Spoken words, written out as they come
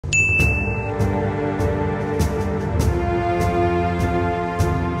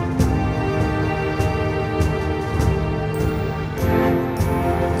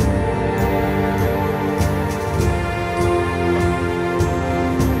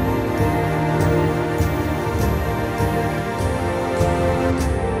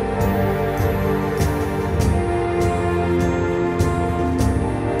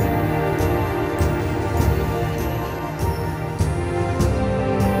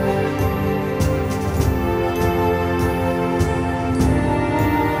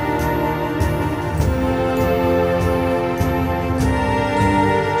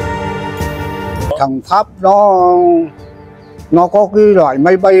thằng Pháp nó có cái loại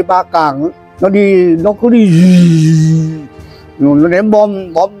máy bay ba càng ấy. Nó cứ đi nó ném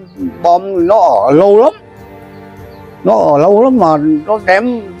bom nó ở lâu lắm mà nó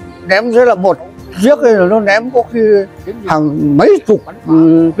ném thế là một chiếc ấy, nó ném có khi hàng mấy chục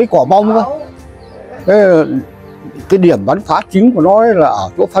cái quả bom cơ. Cái điểm bắn phá chính của nó ấy là ở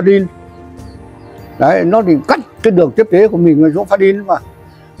chỗ Pha Đin đấy, nó thì cắt cái đường tiếp tế của mình ở chỗ Pha Đin mà.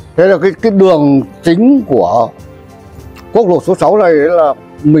 Thế là cái đường chính của quốc lộ số 6 này là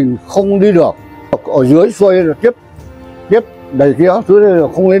mình không đi được, ở dưới xuôi là tiếp đầy kia thứ này là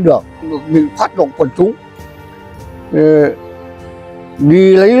không lên được. Mình phát động quần chúng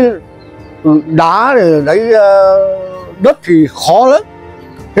đi lấy đá để lấy đất thì khó lắm.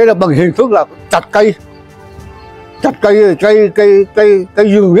 Thế là bằng hình thức là chặt cây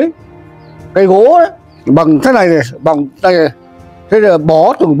rừng ấy, cây gỗ đấy, bằng thế này bằng tay này. Thế là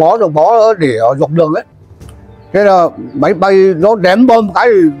từng bó để ở dọc đường ấy. Thế là máy bay nó ném bom cái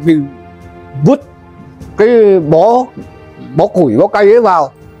thì mình vứt cái bó củi bó cây ấy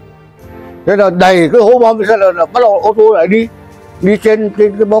vào. Thế là đầy cái hố bom, thế là bắt đầu ô tô lại đi trên cái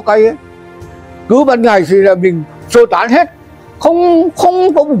bó cây ấy. Cứ ban ngày thì là mình sơ tán hết, không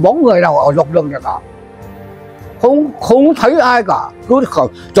có một bóng người nào ở dọc đường này cả, không thấy ai cả. Cứ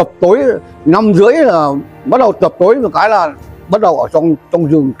chập tối 5:30 là bắt đầu chập tối một cái là bắt đầu ở trong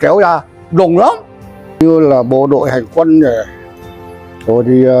rừng kéo ra đông lắm. Như là bộ đội hành quân này, rồi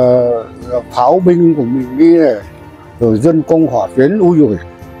thì pháo binh của mình đi này, rồi dân công hỏa tuyến, ui rồi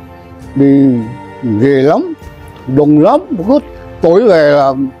đi ghê lắm, đông lắm. Cứ tối về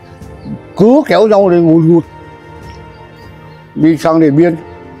là cứ kéo nhau lên ngùn đi sang Điện Biên.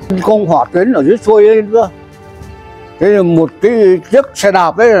 Công hỏa tuyến ở dưới xuôi lên cơ. Thế là một cái chiếc xe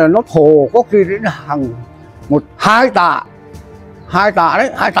đạp đấy là nó thồ có khi đến hàng hai tạ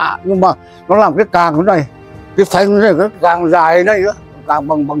nhưng mà nó làm cái càng thế này, cái phanh này, cái càng dài này nữa, càng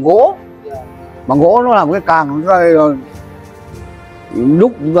bằng gỗ, nó làm cái càng thế này. Rồi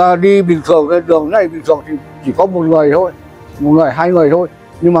lúc đi bình thường cái đường này bình thường thì chỉ có một người thôi, hai người thôi,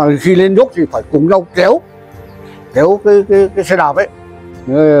 nhưng mà khi lên dốc thì phải cùng nhau kéo cái xe đạp ấy.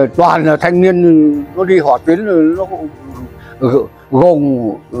 Toàn là thanh niên nó đi hỏa tuyến, nó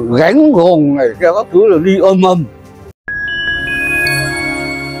gồng gánh này các thứ là đi âm